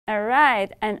All right,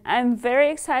 and I'm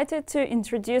very excited to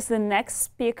introduce the next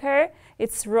speaker.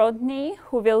 It's Rodney,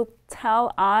 who will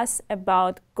tell us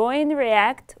about going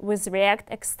React with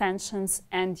React Extensions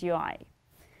and UI.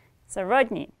 So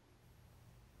Rodney.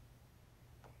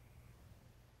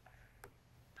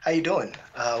 How you doing?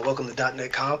 Welcome to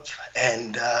 .NET Conf,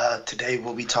 and today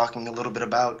we'll be talking a little bit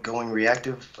about going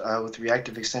reactive with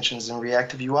Reactive Extensions and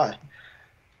ReactiveUI.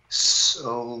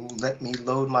 So let me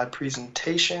load my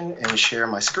presentation and share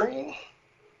my screen.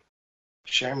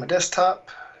 Sharing my desktop,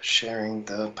 sharing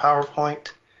the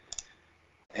PowerPoint,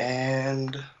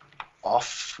 and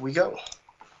off we go.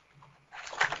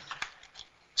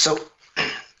 So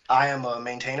I am a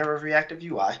maintainer of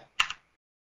ReactiveUI.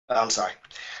 I'm sorry,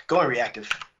 going reactive.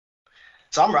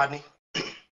 So I'm Rodney.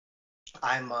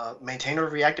 I'm a maintainer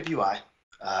of ReactiveUI.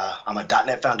 I'm a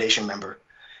 .NET Foundation member,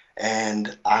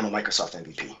 and I'm a Microsoft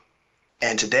MVP.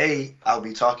 And today I'll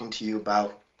be talking to you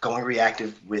about going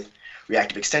reactive with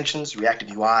Reactive Extensions,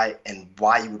 ReactiveUI, and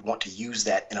why you would want to use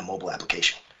that in a mobile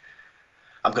application.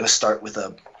 I'm going to start with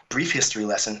a brief history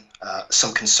lesson,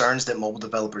 some concerns that mobile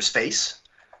developers face,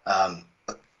 a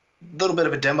little bit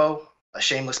of a demo, a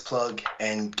shameless plug,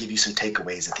 and give you some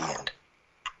takeaways at the end.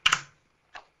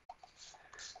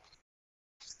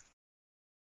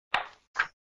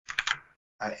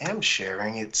 I am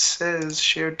sharing. It says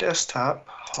share desktop.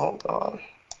 Hold on.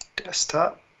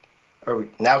 Desktop.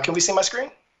 Now can we see my screen?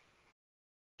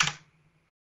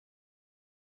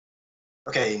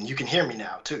 Okay, and you can hear me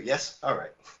now too, yes? All right.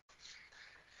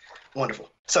 Wonderful.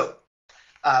 So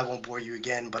I won't bore you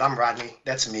again, but I'm Rodney.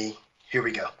 That's me. Here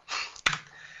we go.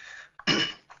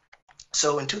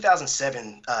 So in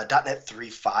 2007, .NET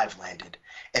 3.5 landed,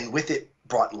 and with it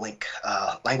brought LINQ,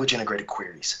 language integrated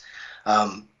queries.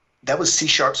 That was C#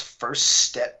 first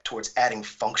step towards adding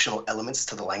functional elements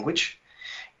to the language.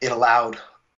 It allowed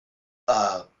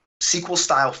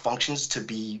SQL-style functions to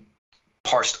be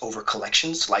parsed over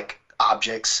collections like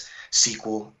objects,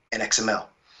 SQL, and XML.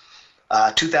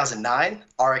 2009,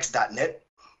 RX.NET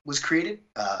was created.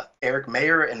 Eric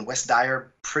Mayer and Wes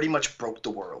Dyer pretty much broke the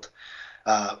world.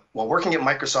 While working at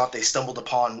Microsoft, they stumbled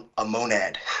upon a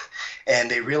monad, and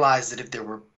they realized that if there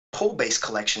were pull-based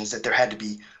collections, that there had to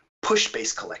be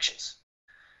push-based collections.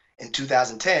 In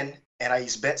 2010,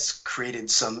 Anais Betts created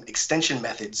some extension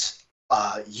methods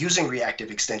using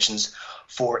reactive extensions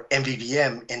for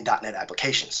MVVM in .NET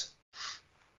applications.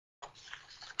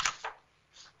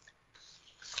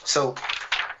 So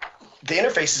the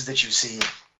interfaces that you see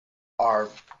are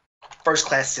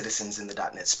first-class citizens in the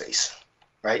 .NET space,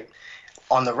 right?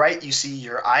 On the right, you see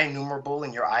your IEnumerable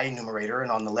and your IEnumerator,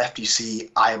 and on the left, you see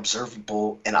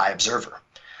IObservable and IObserver.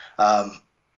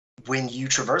 When you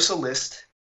traverse a list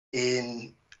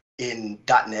in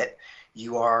 .NET,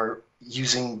 you are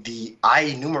using the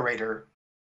IEnumerator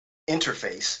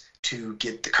interface to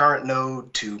get the current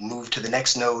node, to move to the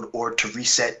next node, or to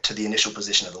reset to the initial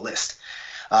position of the list.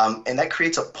 And that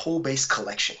creates a pull-based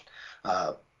collection.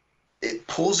 It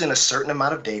pulls in a certain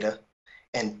amount of data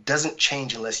and doesn't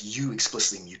change unless you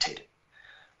explicitly mutate it.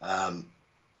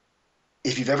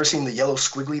 If you've ever seen the yellow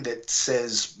squiggly that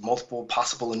says multiple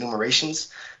possible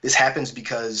enumerations, this happens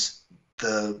because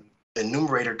the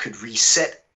enumerator could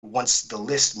reset once the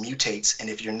list mutates, and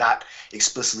if you're not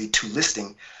explicitly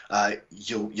to-listing,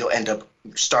 you'll end up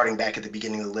starting back at the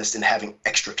beginning of the list and having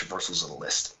extra traversals of the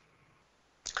list.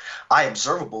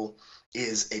 IObservable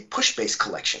is a push-based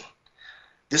collection.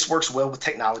 This works well with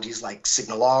technologies like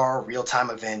SignalR,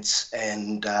 real-time events,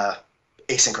 and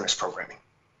asynchronous programming.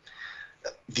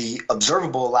 The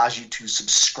observable allows you to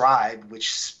subscribe,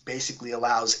 which basically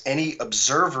allows any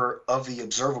observer of the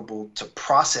observable to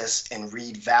process and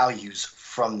read values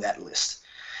from that list.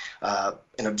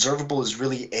 An observable is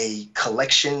really a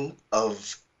collection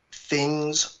of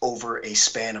things over a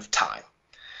span of time.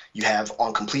 You have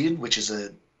onCompleted, which is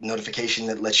a notification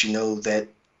that lets you know that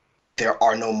there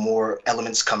are no more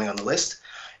elements coming on the list,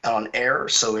 and on error.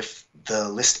 So if the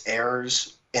list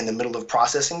errors in the middle of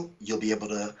processing, you'll be able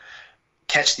to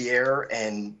catch the error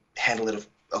and handle it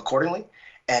accordingly.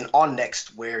 And on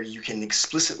next, where you can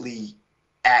explicitly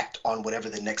act on whatever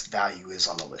the next value is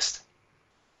on the list.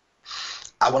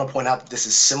 I want to point out that this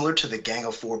is similar to the Gang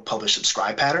of 4 publish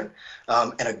subscribe pattern.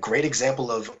 And a great example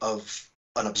of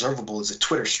an observable is a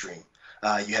Twitter stream.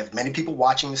 You have many people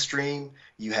watching the stream.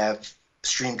 You have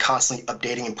stream constantly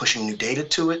updating and pushing new data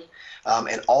to it.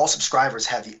 And all subscribers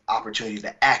have the opportunity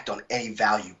to act on any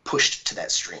value pushed to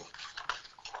that stream.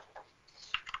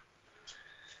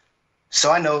 So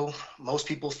I know most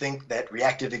people think that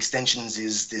reactive extensions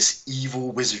is this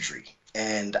evil wizardry.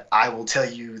 And I will tell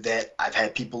you that I've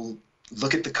had people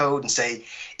look at the code and say,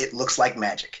 it looks like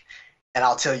magic. And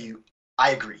I'll tell you, I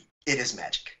agree, it is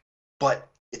magic, but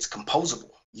it's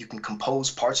composable. You can compose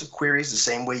parts of queries the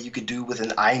same way you could do with an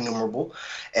IEnumerable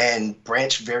and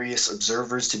branch various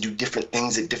observers to do different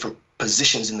things at different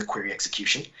positions in the query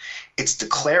execution. It's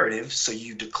declarative, so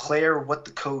you declare what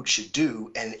the code should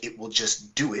do and it will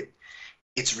just do it.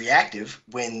 It's reactive.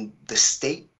 When the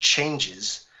state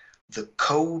changes, the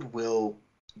code will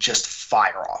just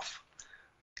fire off.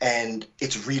 And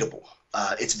it's readable.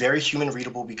 It's very human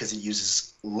readable because it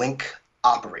uses link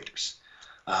operators.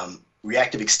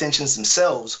 Reactive extensions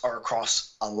themselves are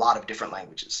across a lot of different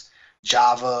languages: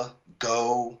 Java,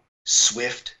 Go,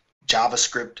 Swift,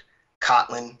 JavaScript,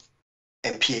 Kotlin,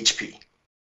 and PHP.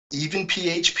 Even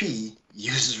PHP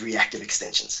uses reactive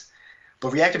extensions.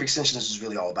 But reactive extensions is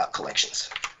really all about collections.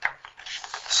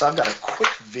 So I've got a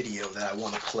quick video that I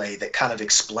want to play that kind of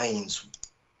explains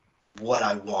what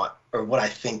I want, or what I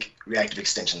think reactive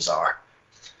extensions are.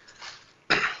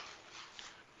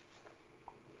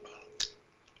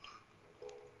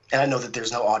 And I know that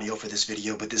there's no audio for this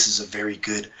video, but this is a very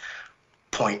good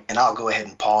point. And I'll go ahead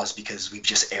and pause because we've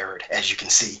just errored, as you can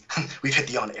see. We've hit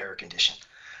the on error condition.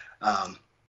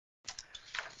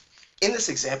 In this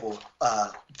example,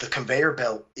 the conveyor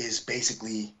belt is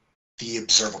basically the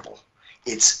observable.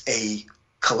 It's a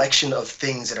collection of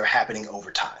things that are happening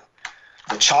over time.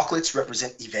 The chocolates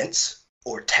represent events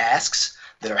or tasks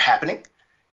that are happening,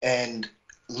 and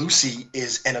Lucy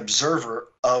is an observer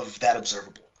of that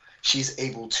observable. She's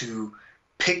able to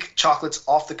pick chocolates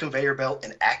off the conveyor belt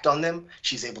and act on them.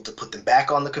 She's able to put them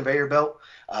back on the conveyor belt.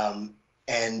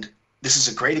 And this is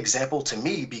a great example to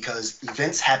me because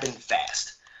events happen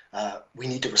fast. We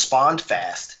need to respond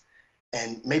fast.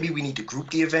 And maybe we need to group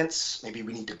the events, maybe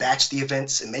we need to batch the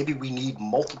events, and maybe we need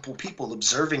multiple people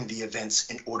observing the events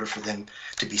in order for them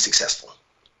to be successful.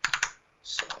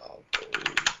 So I'll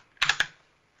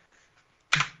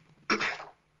go.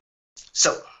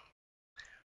 So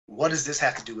what does this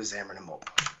have to do with Xamarin and mobile?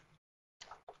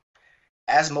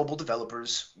 As mobile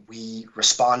developers, we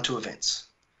respond to events.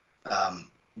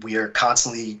 We are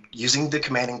constantly using the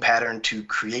commanding pattern to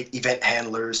create event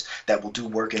handlers that will do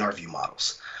work in our view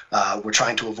models. We're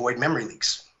trying to avoid memory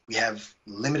leaks. We have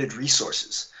limited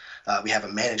resources. We have a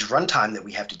managed runtime that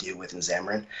we have to deal with in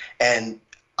Xamarin. And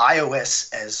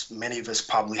iOS, as many of us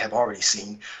probably have already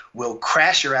seen, will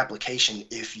crash your application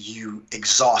if you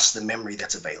exhaust the memory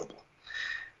that's available.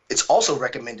 It's also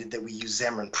recommended that we use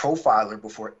Xamarin Profiler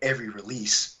before every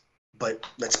release, but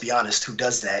let's be honest, who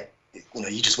does that? You know,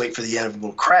 you just wait for the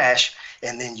inevitable crash,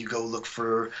 and then you go look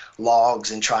for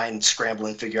logs and try and scramble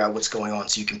and figure out what's going on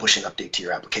so you can push an update to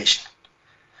your application.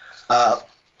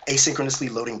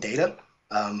 Asynchronously loading data.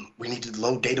 We need to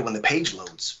load data when the page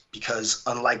loads because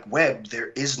unlike web, there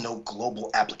is no global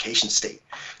application state.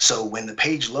 So when the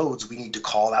page loads, we need to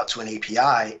call out to an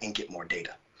API and get more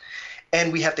data.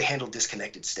 And we have to handle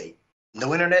disconnected state.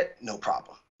 No internet, no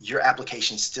problem. Your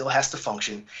application still has to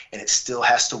function and it still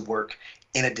has to work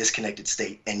in a disconnected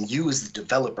state. And you as the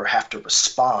developer have to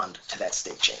respond to that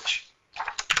state change.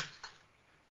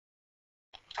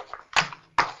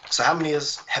 So how many of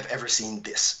us have ever seen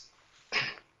this?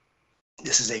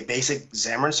 This is a basic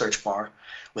Xamarin search bar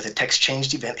with a text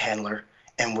changed event handler,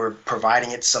 and we're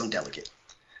providing it some delegate.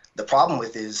 The problem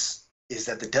with is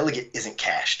that the delegate isn't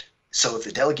cached. So if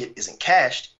the delegate isn't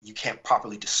cached, you can't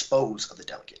properly dispose of the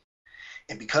delegate.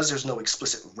 And because there's no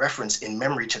explicit reference in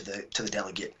memory to the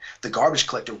delegate, the garbage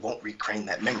collector won't reclaim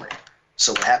that memory.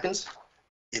 So what happens?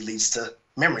 It leads to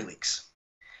memory leaks.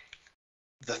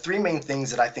 The three main things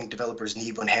that I think developers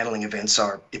need when handling events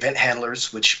are event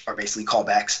handlers, which are basically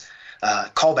callbacks.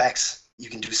 Callbacks you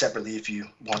can do separately if you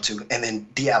want to, and then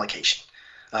deallocation.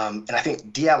 And I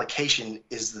think deallocation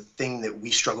is the thing that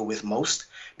we struggle with most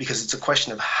because it's a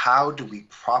question of how do we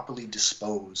properly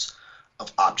dispose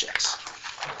of objects.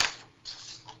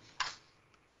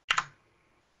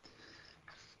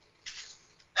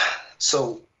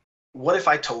 So what if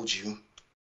I told you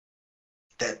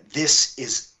that this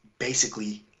is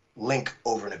basically link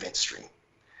over an event stream?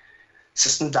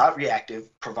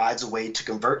 System.reactive provides a way to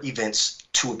convert events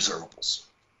to observables.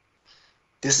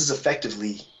 This is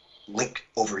effectively link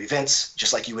over events,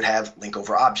 just like you would have link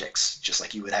over objects, just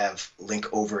like you would have link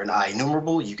over an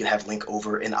IEnumerable, you could have link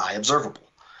over an IObservable.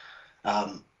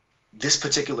 This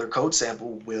particular code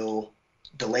sample will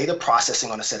delay the processing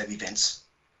on a set of events.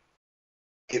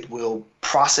 It will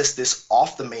process this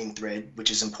off the main thread,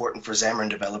 which is important for Xamarin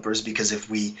developers because if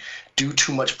we do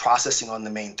too much processing on the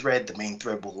main thread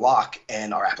will lock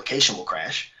and our application will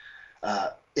crash.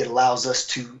 It allows us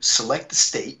to select the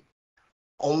state,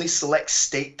 only select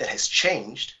state that has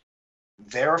changed,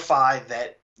 verify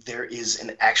that there is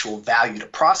an actual value to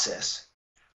process,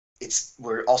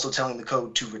 we're also telling the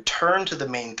code to return to the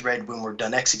main thread when we're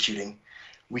done executing.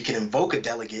 We can invoke a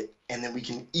delegate, and then we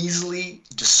can easily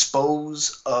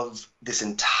dispose of this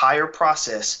entire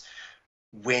process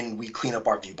when we clean up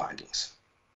our view bindings.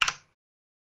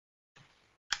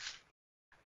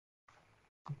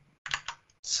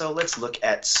 So let's look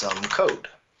at some code.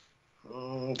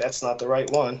 That's not the right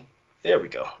one. There we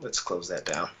go. Let's close that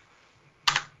down.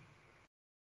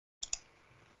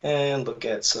 And look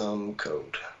at some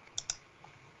code.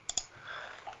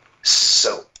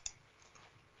 So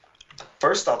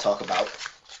first I'll talk about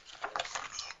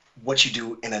what you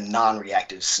do in a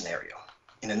non-reactive scenario.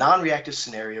 In a non-reactive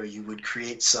scenario, you would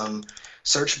create some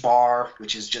search bar,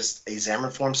 which is just a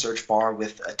Xamarin Form search bar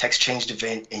with a text changed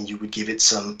event, and you would give it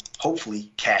some,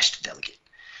 hopefully, cached delegate.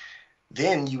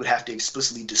 Then you would have to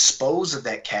explicitly dispose of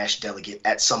that cached delegate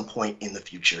at some point in the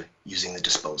future using the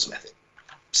dispose method.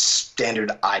 Standard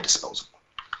iDisposable.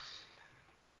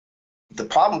 The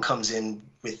problem comes in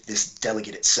with this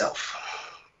delegate itself.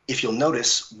 If you'll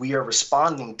notice, we are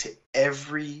responding to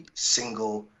every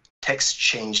single text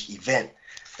changed event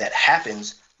that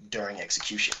happens during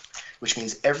execution, which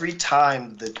means every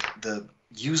time the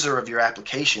user of your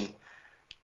application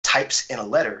types in a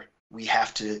letter, we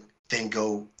have to then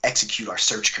go execute our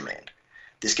search command.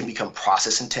 This can become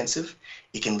process intensive.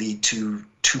 It can lead to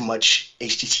too much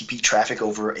HTTP traffic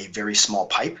over a very small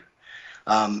pipe,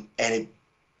 and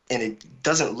it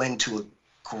doesn't lend to a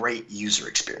great user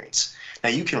experience. Now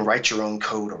you can write your own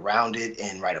code around it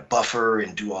and write a buffer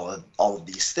and do all of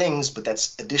these things, but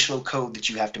that's additional code that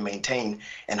you have to maintain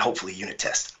and hopefully unit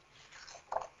test.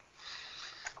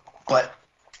 But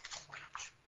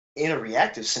in a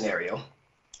reactive scenario,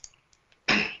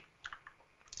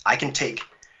 I can take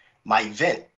my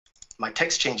event, my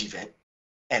text change event,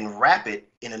 and wrap it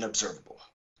in an observable.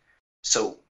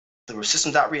 So the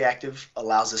system.reactive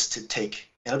allows us to take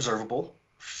an observable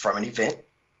from an event,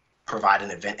 provide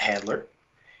an event handler,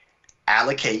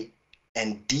 allocate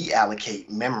and deallocate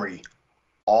memory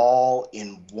all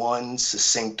in one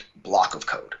succinct block of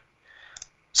code.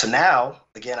 So now,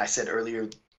 again, I said earlier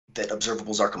that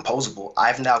observables are composable.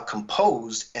 I've now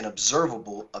composed an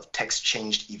observable of text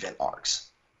changed event args.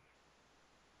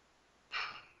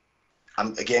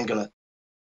 I'm again gonna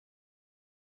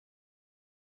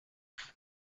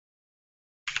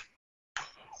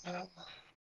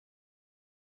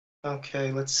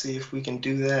okay, let's see if we can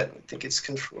do that. I think it's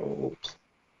control.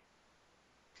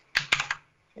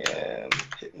 Yeah, I'm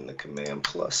hitting the command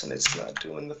plus and it's not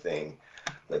doing the thing.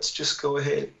 Let's just go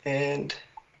ahead and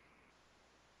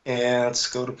let's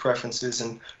go to preferences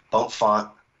and bump font,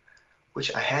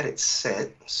 which I had it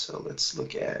set. So let's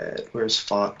look at where's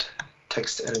font,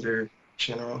 text editor,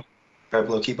 general, right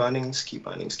below key bindings,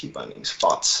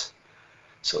 fonts.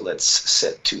 So let's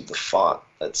set to the font.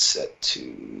 Let's set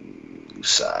to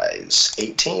size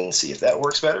 18, see if that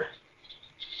works better.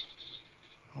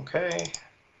 Okay.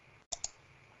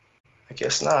 I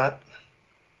guess not.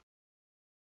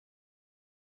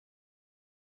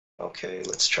 Okay,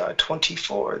 let's try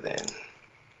 24 then.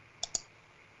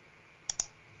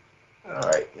 All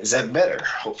right, is that better?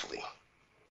 Hopefully.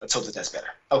 Let's hope that that's better.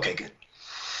 Okay, good.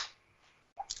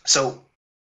 So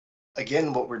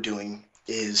again, what we're doing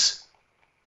is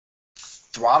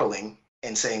throttling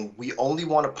and saying we only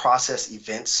want to process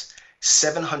events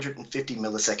 750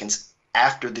 milliseconds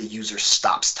after the user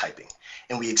stops typing.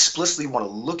 And we explicitly want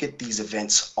to look at these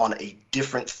events on a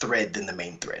different thread than the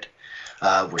main thread.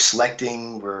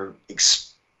 We're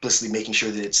explicitly making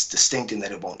sure that it's distinct and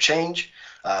that it won't change.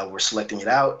 We're selecting it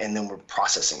out and then we're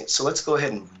processing it. So let's go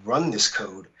ahead and run this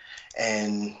code,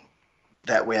 and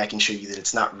that way I can show you that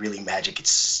it's not really magic.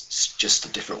 It's just a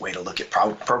different way to look at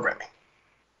programming.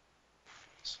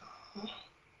 So,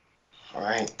 all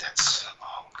right, that's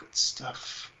all good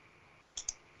stuff.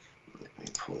 Let me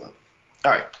pull up.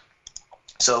 All right.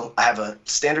 So I have a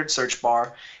standard search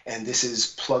bar, and this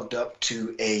is plugged up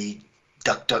to a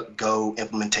DuckDuckGo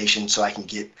implementation so I can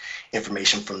get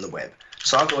information from the web.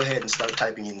 So I'll go ahead and start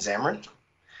typing in Xamarin.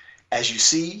 As you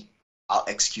see, I'll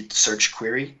execute the search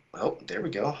query. Oh, there we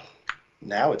go.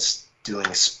 Now it's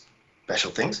doing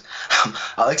special things.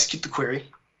 I'll execute the query.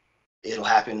 It'll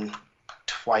happen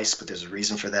twice, but there's a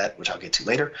reason for that, which I'll get to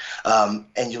later.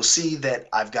 And you'll see that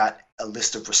I've got a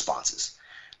list of responses.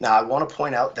 Now, I want to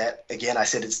point out that, again, I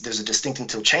said there's a distinct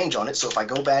until change on it. So if I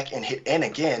go back and hit N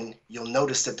again, you'll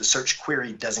notice that the search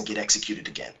query doesn't get executed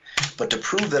again. But to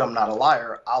prove that I'm not a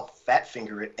liar, I'll fat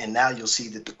finger it. And now you'll see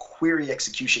that the query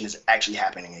execution is actually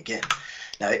happening again.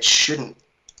 Now, it shouldn't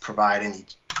provide any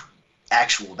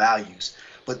actual values,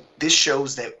 but this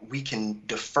shows that we can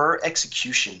defer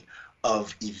execution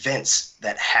of events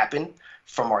that happen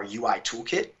from our UI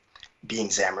toolkit being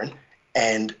Xamarin,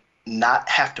 and not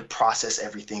have to process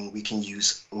everything. We can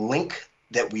use link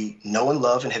that we know and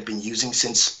love and have been using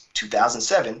since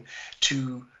 2007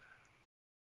 to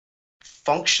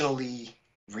functionally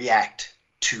react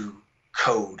to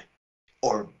code,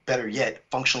 or better yet,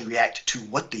 functionally react to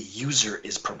what the user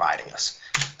is providing us.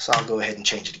 So I'll go ahead and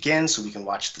change it again so we can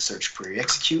watch the search query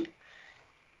execute.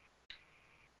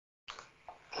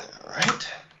 All right.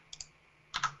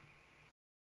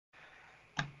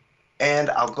 And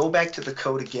I'll go back to the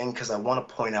code again because I want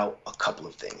to point out a couple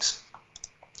of things.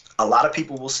 A lot of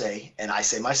people will say, and I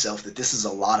say myself, that this is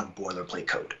a lot of boilerplate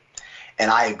code. And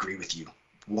I agree with you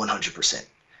 100%.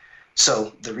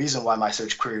 So the reason why my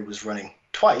search query was running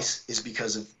twice is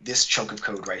because of this chunk of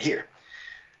code right here.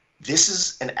 This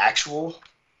is an actual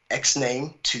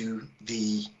Xname to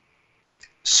the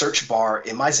search bar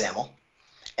in my XAML,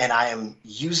 and I am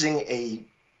using a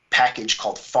package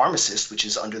called Pharmacist, which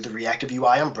is under the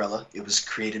ReactiveUI umbrella. It was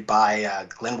created by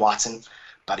Glenn Watson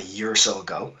about a year or so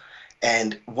ago.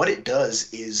 And what it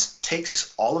does is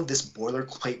takes all of this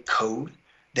boilerplate code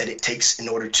that it takes in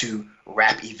order to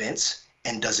wrap events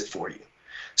and does it for you.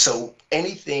 So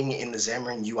anything in the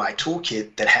Xamarin UI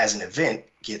toolkit that has an event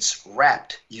gets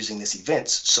wrapped using this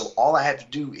events. So all I have to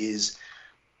do is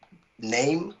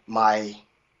name my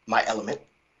element,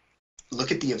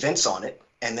 look at the events on it,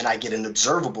 and then I get an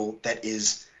observable that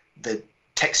is the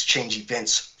text change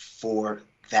events for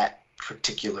that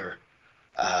particular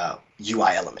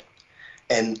UI element.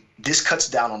 And this cuts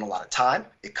down on a lot of time.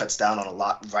 It cuts down on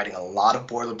writing a lot of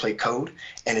boilerplate code,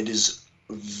 and it is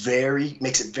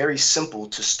makes it very simple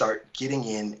to start getting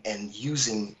in and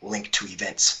using link to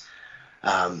events.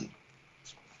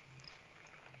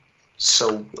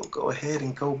 So we'll go ahead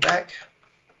and go back.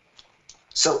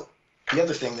 So the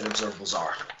other thing that observables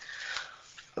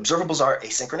are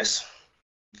asynchronous.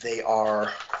 They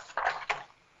are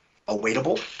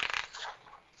awaitable.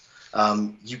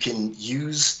 You can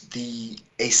use the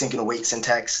async and await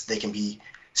syntax. They can be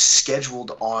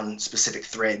scheduled on specific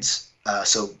threads.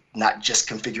 So not just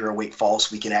configure await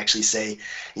false. We can actually say,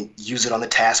 use it on the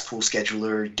task pool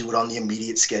scheduler, do it on the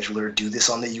immediate scheduler, do this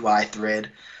on the UI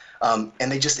thread. And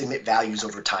they just emit values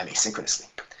over time asynchronously.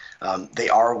 They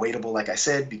are awaitable, like I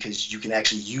said, because you can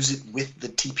actually use it with the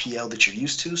TPL that you're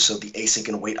used to. So the async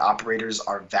and await operators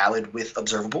are valid with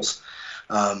observables.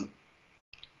 And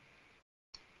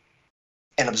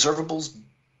observables,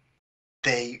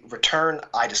 they return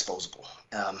idisposable.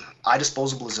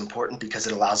 Idisposable is important because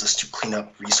it allows us to clean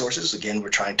up resources. Again, we're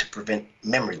trying to prevent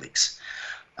memory leaks.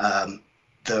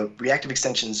 The reactive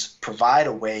extensions provide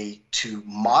a way to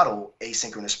model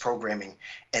asynchronous programming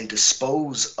and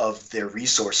dispose of their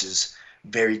resources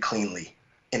very cleanly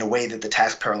in a way that the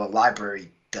task parallel library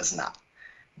does not.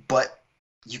 But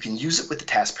you can use it with the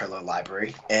task parallel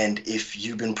library, and if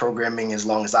you've been programming as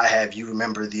long as I have, you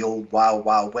remember the old Wild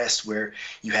Wild West where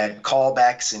you had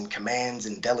callbacks and commands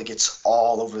and delegates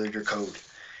all over your code,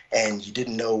 and you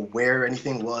didn't know where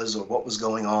anything was or what was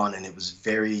going on, and it was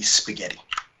very spaghetti.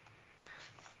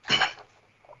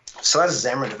 So as a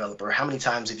Xamarin developer, how many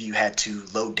times have you had to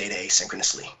load data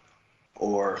asynchronously,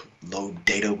 or load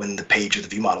data when the page or the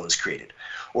view model is created,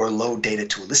 or load data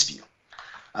to a list view?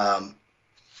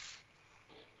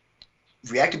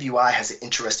 Reactive UI has an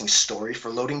interesting story for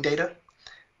loading data.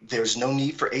 There's no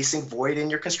need for async void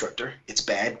in your constructor. It's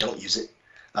bad, don't use it.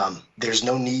 There's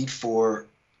no need for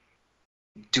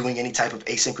doing any type of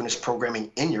asynchronous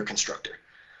programming in your constructor.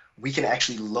 We can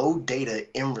actually load data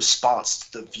in response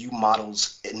to the view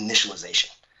model's initialization.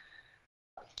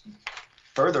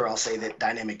 Further, I'll say that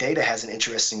dynamic data has an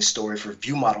interesting story for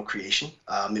view model creation.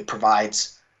 It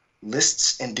provides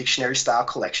lists and dictionary style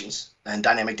collections, and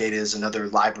dynamic data is another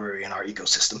library in our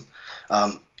ecosystem.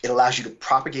 It allows you to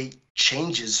propagate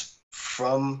changes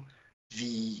from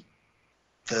the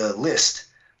list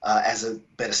as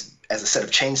a set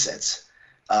of chain sets.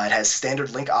 It has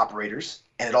standard link operators,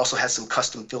 and it also has some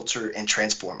custom filter and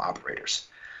transform operators.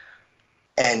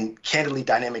 And candidly,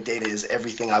 dynamic data is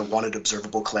everything I wanted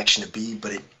observable collection to be,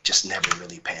 but it just never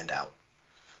really panned out.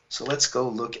 So let's go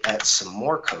look at some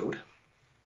more code.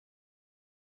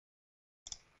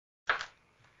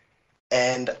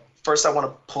 And first, I want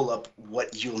to pull up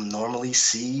what you'll normally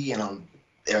see, or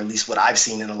at least what I've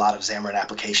seen in a lot of Xamarin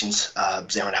applications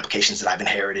that I've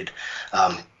inherited,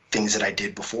 things that I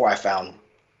did before I found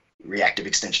reactive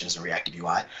extensions and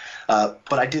ReactiveUI.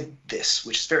 But I did this,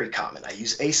 which is very common. I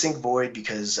use async void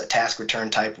because a task return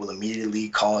type will immediately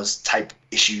cause type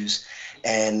issues,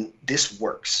 and this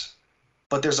works.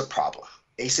 But there's a problem.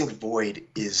 Async void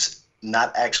is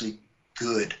not actually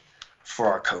good for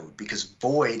our code because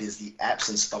void is the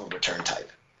absence of a return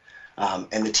type.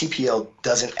 And the TPL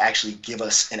doesn't actually give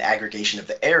us an aggregation of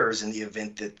the errors in the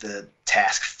event that the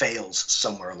task fails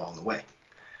somewhere along the way.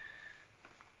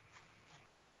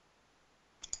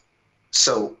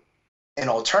 So an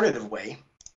alternative way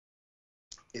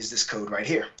is this code right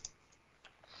here.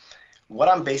 What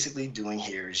I'm basically doing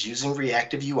here is using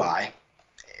Reactive UI,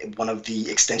 one of the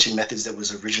extension methods that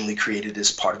was originally created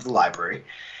as part of the library,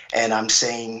 and I'm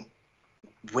saying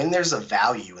when there's a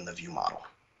value in the view model.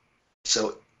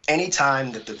 So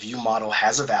anytime that the view model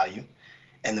has a value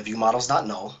and the view model is not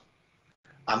null,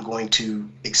 I'm going to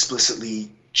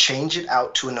explicitly change it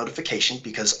out to a notification,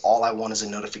 because all I want is a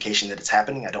notification that it's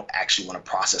happening. I don't actually want to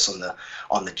process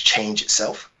on the change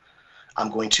itself. I'm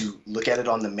going to look at it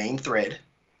on the main thread,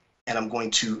 and I'm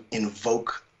going to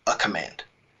invoke a command.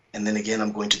 And then again,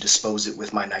 I'm going to dispose it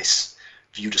with my nice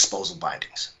view disposal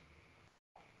bindings.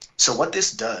 So what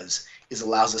this does is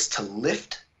allows us to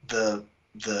lift the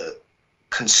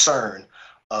concern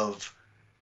of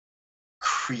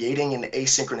creating an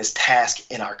asynchronous task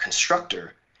in our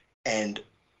constructor, and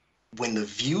when the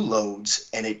view loads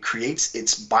and it creates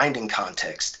its binding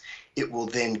context, it will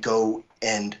then go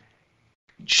and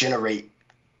generate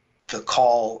the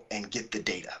call and get the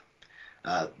data.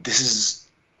 This is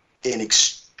an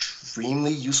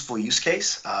extremely useful use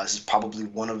case. This is probably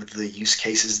one of the use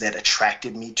cases that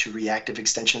attracted me to Reactive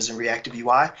Extensions and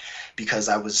ReactiveUI, because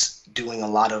I was doing a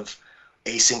lot of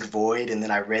async void, and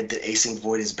then I read that async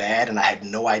void is bad, and I had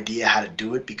no idea how to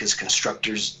do it because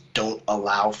constructors don't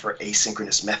allow for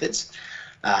asynchronous methods.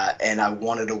 And I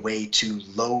wanted a way to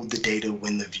load the data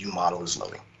when the view model is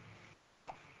loading.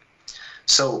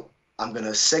 So I'm going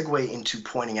to segue into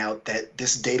pointing out that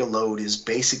this data load is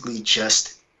basically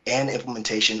just an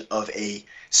implementation of a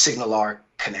SignalR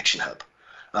connection hub.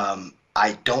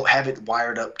 I don't have it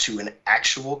wired up to an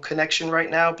actual connection right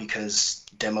now because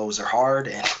demos are hard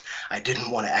and I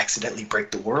didn't want to accidentally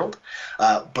break the world.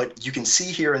 But you can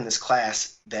see here in this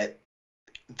class that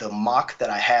the mock that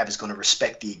I have is going to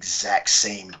respect the exact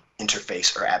same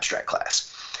interface or abstract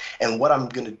class. And what I'm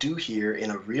going to do here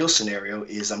in a real scenario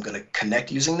is I'm going to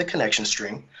connect using the connection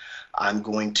string. I'm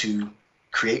going to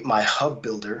create my hub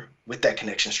builder with that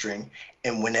connection string.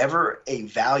 And whenever a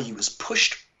value is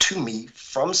pushed to me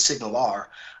from SignalR,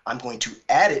 I'm going to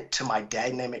add it to my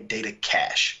dynamic data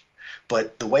cache.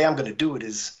 But the way I'm going to do it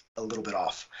is a little bit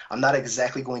off. I'm not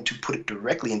exactly going to put it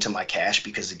directly into my cache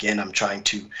because, again, I'm trying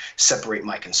to separate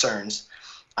my concerns.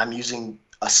 I'm using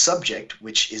a subject,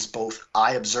 which is both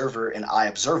iObserver and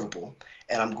iObservable,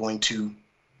 and I'm going to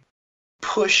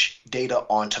push data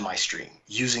onto my stream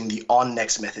using the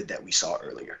onNext method that we saw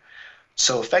earlier.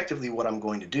 So effectively what I'm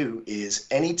going to do is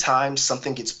anytime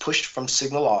something gets pushed from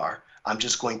SignalR, I'm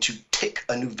just going to tick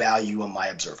a new value on my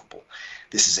observable.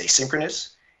 This is asynchronous,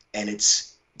 and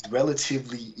it's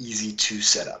relatively easy to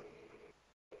set up.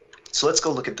 So let's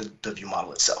go look at the view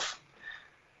model itself.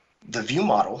 The view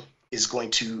model is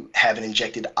going to have an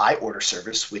injected iOrder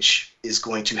service, which is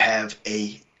going to have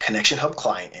a connection hub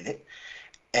client in it.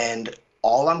 And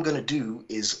all I'm going to do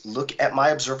is look at my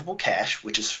observable cache,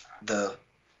 which is the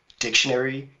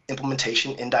dictionary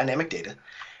implementation in dynamic data,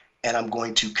 and I'm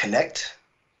going to connect,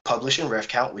 publish, and ref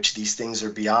count, which these things are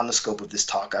beyond the scope of this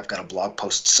talk. I've got a blog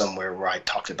post somewhere where I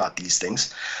talked about these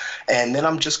things. And then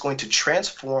I'm just going to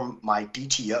transform my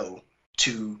DTO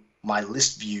to my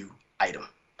list view item.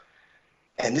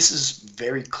 And this is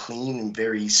very clean and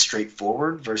very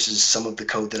straightforward versus some of the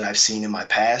code that I've seen in my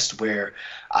past where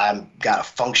I've got a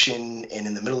function and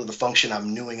in the middle of the function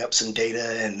I'm newing up some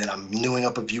data and then I'm newing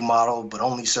up a view model, but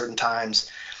only certain times.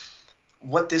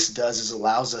 What this does is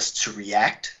allows us to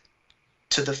react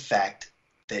to the fact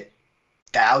that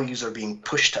values are being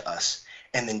pushed to us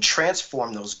and then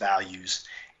transform those values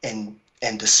and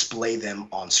display them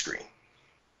on screen.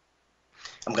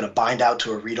 I'm going to bind out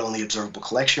to a read-only observable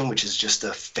collection, which is just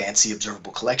a fancy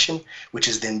observable collection, which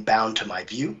is then bound to my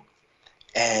view,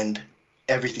 and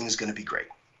everything is going to be great.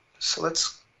 So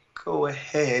let's go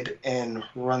ahead and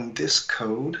run this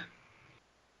code.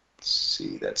 Let's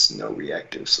see, that's no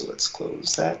reactive, so let's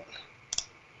close that.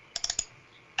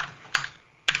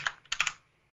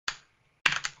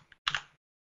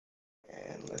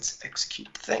 And let's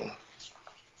execute the thing.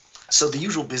 So the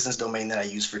usual business domain that I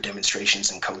use for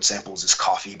demonstrations and code samples is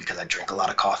coffee because I drink a lot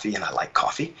of coffee and I like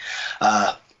coffee.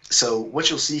 So what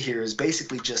you'll see here is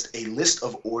basically just a list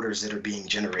of orders that are being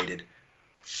generated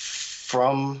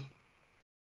from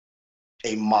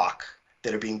a mock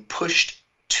that are being pushed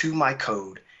to my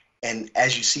code. And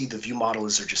as you see, the view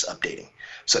models are just updating.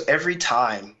 So every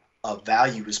time a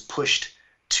value is pushed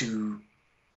to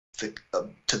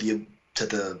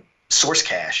the source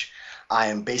cache, I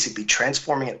am basically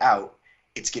transforming it out.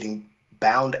 It's getting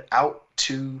bound out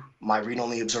to my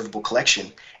read-only observable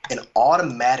collection and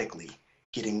automatically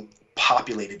getting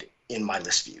populated in my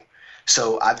list view.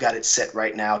 So I've got it set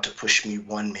right now to push me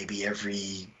one maybe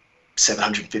every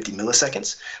 750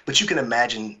 milliseconds, but you can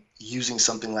imagine using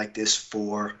something like this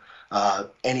for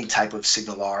any type of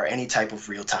SignalR, any type of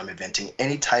real-time eventing,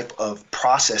 any type of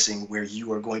processing where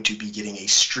you are going to be getting a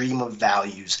stream of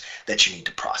values that you need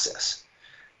to process.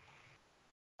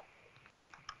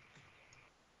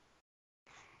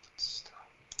 Stop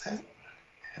that,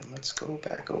 and let's go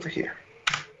back over here.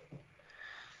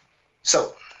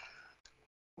 So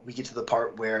we get to the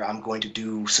part where I'm going to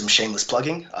do some shameless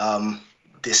plugging.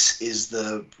 This is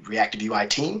the ReactiveUI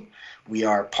team. We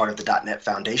are part of the .NET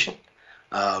Foundation.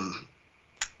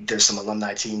 There's some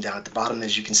alumni team down at the bottom,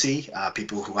 as you can see,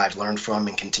 people who I've learned from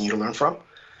and continue to learn from.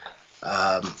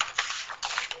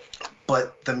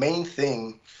 But the main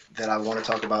thing that I want to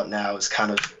talk about now is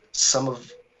kind of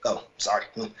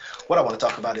what I want to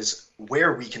talk about is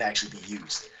where we can actually be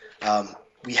used.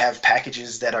 We have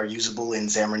packages that are usable in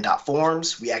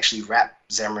Xamarin.Forms. We actually wrap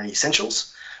Xamarin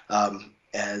Essentials,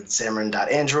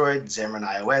 Xamarin.Android, Xamarin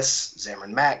iOS, Xamarin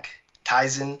Mac,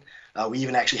 Tizen. We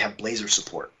even actually have Blazor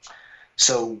support.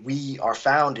 So we are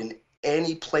found in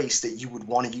any place that you would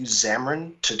want to use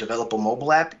Xamarin to develop a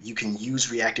mobile app. You can use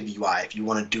ReactiveUI. If you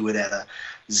want to do it at a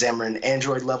Xamarin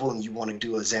Android level and you want to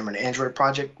do a Xamarin Android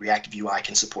project, ReactiveUI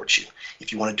can support you.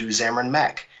 If you want to do Xamarin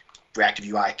Mac,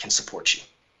 ReactiveUI can support you.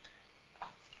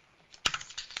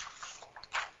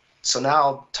 So now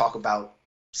I'll talk about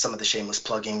some of the shameless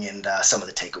plugging and some of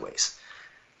the takeaways.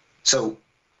 So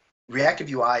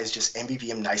ReactiveUI is just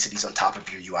MVVM niceties on top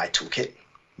of your UI toolkit.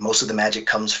 Most of the magic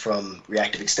comes from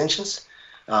reactive extensions,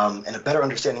 and a better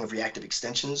understanding of reactive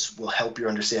extensions will help your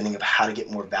understanding of how to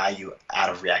get more value out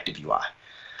of ReactiveUI.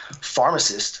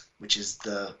 Pharmacist, which is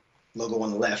the logo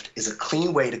on the left, is a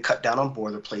clean way to cut down on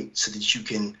boilerplate so that you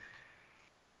can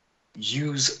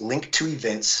use link to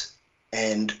events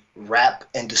and wrap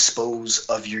and dispose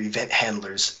of your event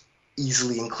handlers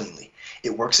easily and cleanly.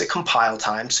 It works at compile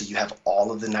time, so you have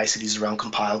all of the niceties around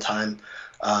compile time.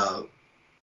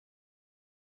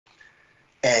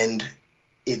 And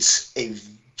it's a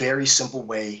very simple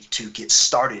way to get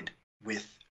started with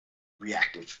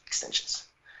reactive extensions.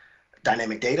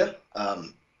 Dynamic data,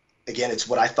 again, it's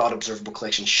what I thought observable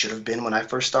collection should have been when I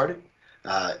first started.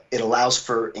 It allows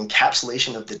for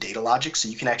encapsulation of the data logic, so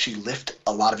you can actually lift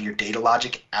a lot of your data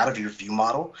logic out of your view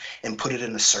model and put it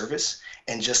in a service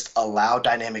and just allow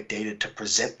dynamic data to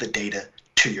present the data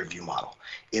to your view model.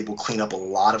 It will clean up a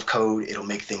lot of code. It'll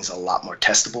make things a lot more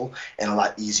testable and a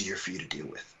lot easier for you to deal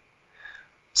with.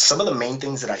 Some of the main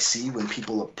things that I see when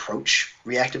people approach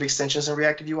reactive extensions and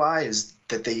ReactiveUI is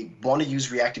that they want to use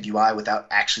ReactiveUI without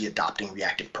actually adopting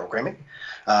reactive programming.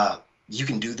 You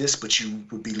can do this, but you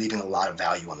would be leaving a lot of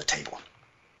value on the table.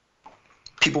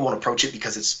 People won't approach it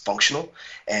because it's functional,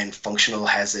 and functional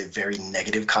has a very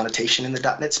negative connotation in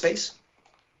the .NET space.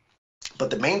 But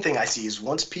the main thing I see is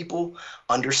once people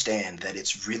understand that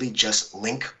it's really just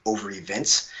link over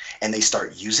events and they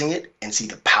start using it and see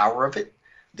the power of it,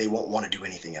 they won't want to do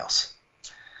anything else.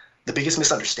 The biggest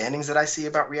misunderstandings that I see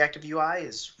about ReactiveUI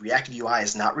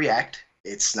is not React.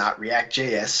 It's not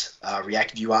React.js.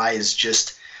 ReactiveUI is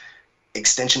just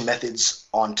extension methods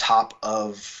on top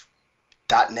of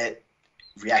 .NET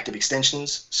reactive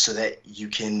extensions so that you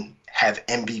can have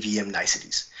MVVM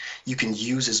niceties. You can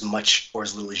use as much or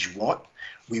as little as you want.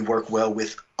 We work well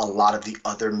with a lot of the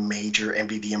other major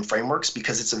MVVM frameworks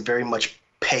because it's a very much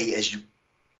play as you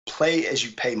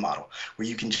pay model where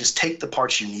you can just take the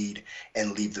parts you need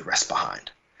and leave the rest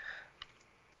behind.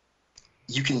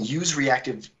 You can use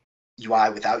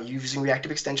ReactiveUI without using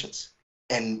reactive extensions.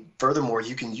 And furthermore,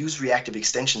 you can use reactive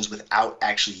extensions without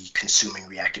actually consuming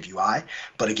ReactiveUI.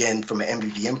 But again, from an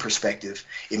MVVM perspective,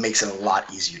 it makes it a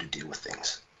lot easier to deal with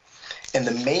things. And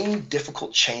the main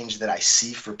difficult change that I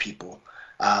see for people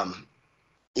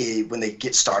when they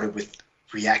get started with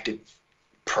reactive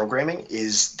programming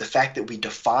is the fact that we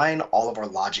define all of our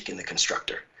logic in the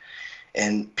constructor.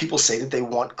 And people say that they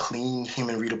want clean,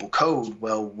 human-readable code.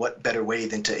 Well, what better way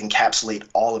than to encapsulate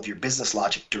all of your business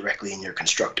logic directly in your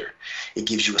constructor? It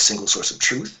gives you a single source of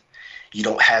truth. You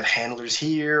don't have handlers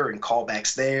here and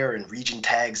callbacks there and region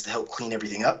tags to help clean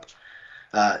everything up.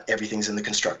 Everything's in the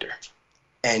constructor.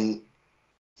 And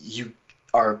you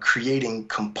are creating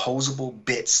composable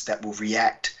bits that will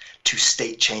react to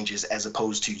state changes as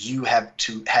opposed to you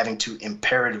having to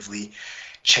imperatively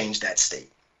change that state.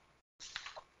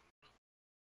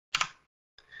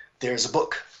 There's a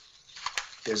book.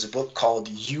 There's a book called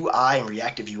UI and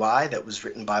Reactive UI that was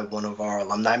written by one of our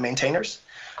alumni maintainers.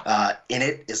 In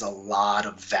it is a lot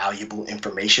of valuable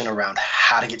information around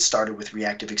how to get started with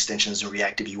reactive extensions and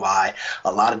reactive UI.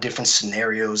 A lot of different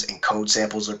scenarios and code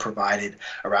samples are provided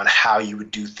around how you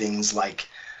would do things like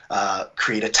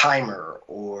create a timer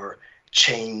or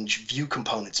change view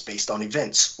components based on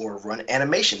events or run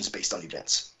animations based on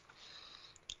events.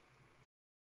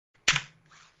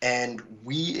 And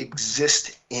we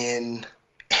exist in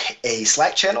a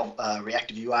Slack channel,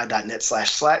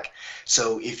 reactiveui.net/Slack.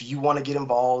 So if you want to get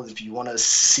involved, if you want to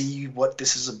see what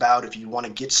this is about, if you want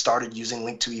to get started using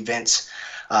link to events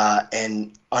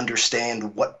and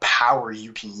understand what power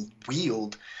you can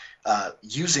wield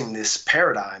using this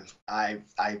paradigm, I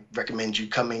recommend you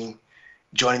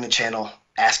joining the channel,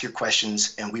 ask your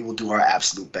questions, and we will do our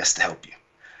absolute best to help you.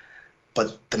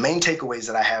 But the main takeaways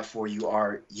that I have for you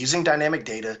are using dynamic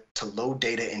data to load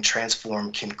data and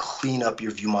transform can clean up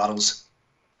your view models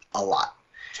a lot.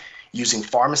 Using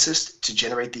Pharmacist to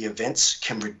generate the events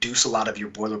can reduce a lot of your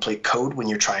boilerplate code when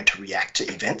you're trying to react to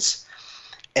events.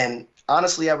 And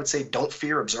honestly, I would say don't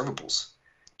fear observables.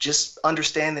 Just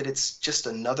understand that it's just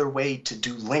another way to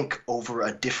do link over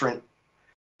a different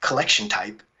collection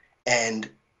type, and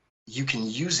you can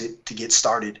use it to get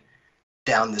started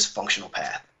down this functional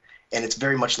path. And it's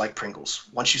very much like Pringles.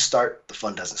 Once you start, the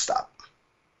fun doesn't stop.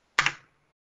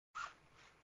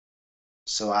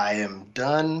 So I am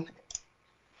done.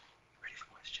 Ready for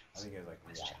questions? I think it was like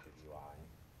Reactive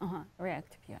UI.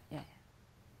 Reactive UI, yeah.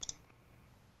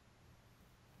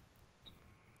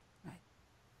 Right.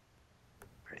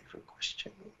 Ready for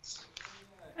questions?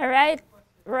 All right,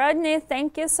 Rodney,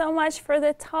 thank you so much for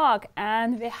the talk.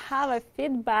 And we have a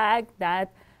feedback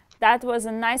that was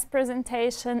a nice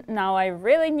presentation. Now I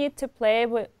really need to play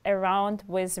around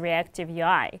with Reactive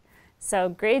UI. So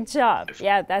great job.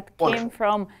 Yeah, that came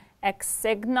from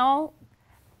Xsignal.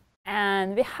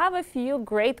 And we have a few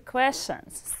great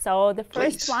questions. So the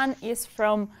first one is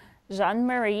from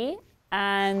Jean-Marie.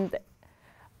 And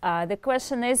the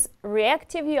question is,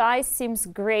 Reactive UI seems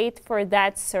great for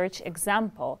that search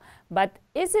example, but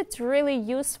is it really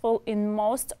useful in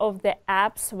most of the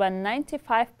apps when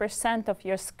 95% of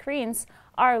your screens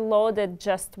are loaded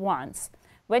just once,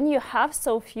 when you have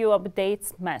so few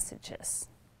updates messages?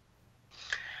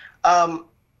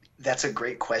 That's a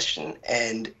great question,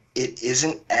 and it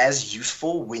isn't as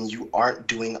useful when you aren't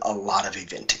doing a lot of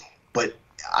eventing. But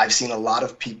I've seen a lot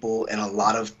of people and a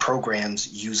lot of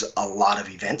programs use a lot of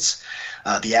events.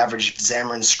 The average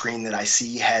Xamarin screen that I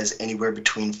see has anywhere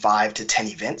between 5 to 10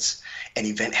 events and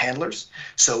event handlers.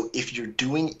 So if you're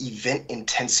doing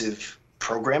event-intensive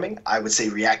programming, I would say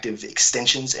Reactive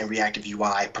Extensions and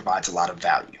ReactiveUI provides a lot of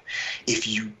value. If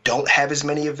you don't have as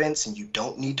many events and you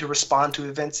don't need to respond to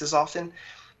events as often,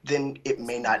 then it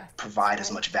may not provide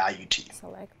as much value to you.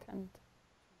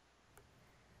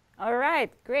 All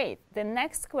right, great. The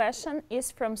next question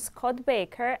is from Scott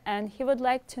Baker, and he would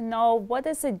like to know what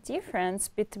is the difference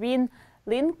between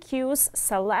LinQ's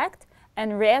select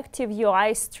and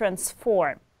ReactiveUI's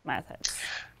transform methods.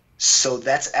 So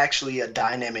that's actually a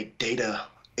dynamic data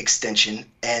extension,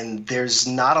 and there's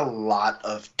not a lot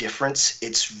of difference.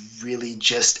 It's really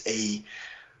just a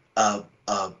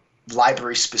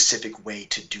library-specific way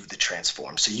to do the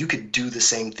transform. So you could do the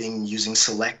same thing using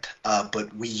select,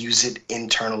 but we use it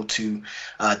internal to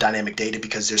dynamic data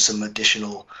because there's some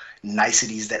additional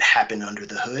niceties that happen under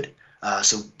the hood.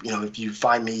 So if you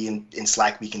find me in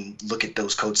Slack, we can look at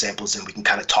those code samples and we can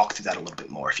kind of talk through that a little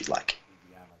bit more if you'd like.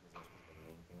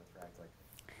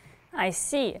 I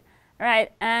see. All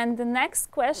right, and the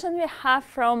next question we have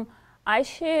from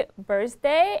Aishi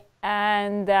Birthday,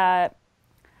 and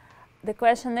the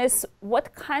question is,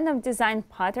 what kind of design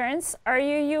patterns are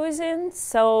you using?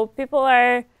 So people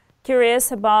are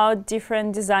curious about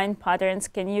different design patterns.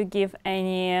 Can you give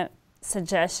any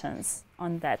suggestions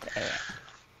on that area?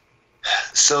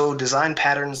 So design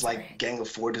patterns like Gang of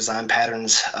Four design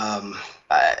patterns,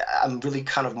 I'm really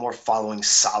kind of more following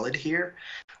solid here,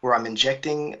 where I'm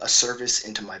injecting a service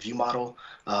into my view model.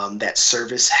 That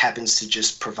service happens to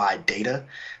just provide data.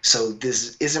 So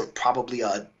this isn't probably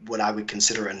what I would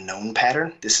consider a known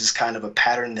pattern. This is kind of a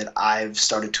pattern that I've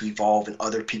started to evolve, and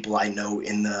other people I know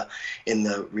in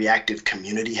the reactive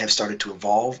community have started to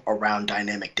evolve around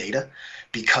dynamic data.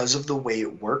 Because of the way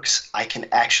it works, I can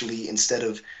actually, instead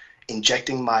of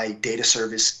injecting my data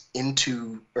service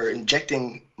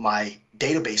injecting my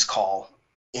database call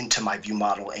into my view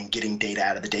model and getting data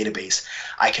out of the database,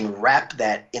 I can wrap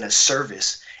that in a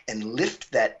service and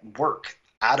lift that work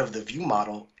out of the view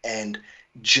model and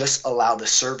just allow the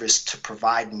service to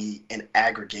provide me an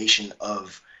aggregation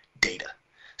of data.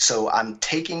 So I'm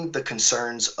taking the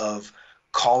concerns of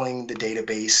calling the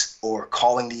database or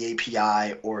calling the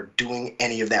API or doing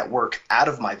any of that work out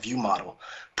of my view model,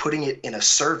 putting it in a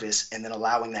service, and then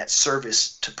allowing that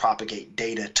service to propagate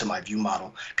data to my view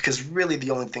model, because really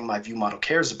the only thing my view model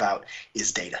cares about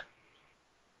is data.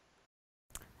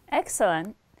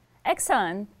 Excellent.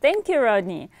 Excellent. Thank you,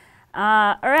 Rodney.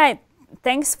 All right.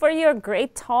 Thanks for your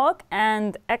great talk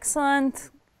and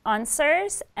excellent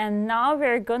answers. And now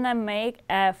we're going to make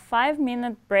a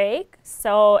 5-minute break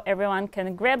so everyone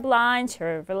can grab lunch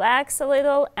or relax a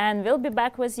little. And we'll be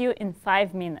back with you in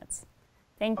 5 minutes.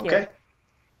 Thank you. Okay.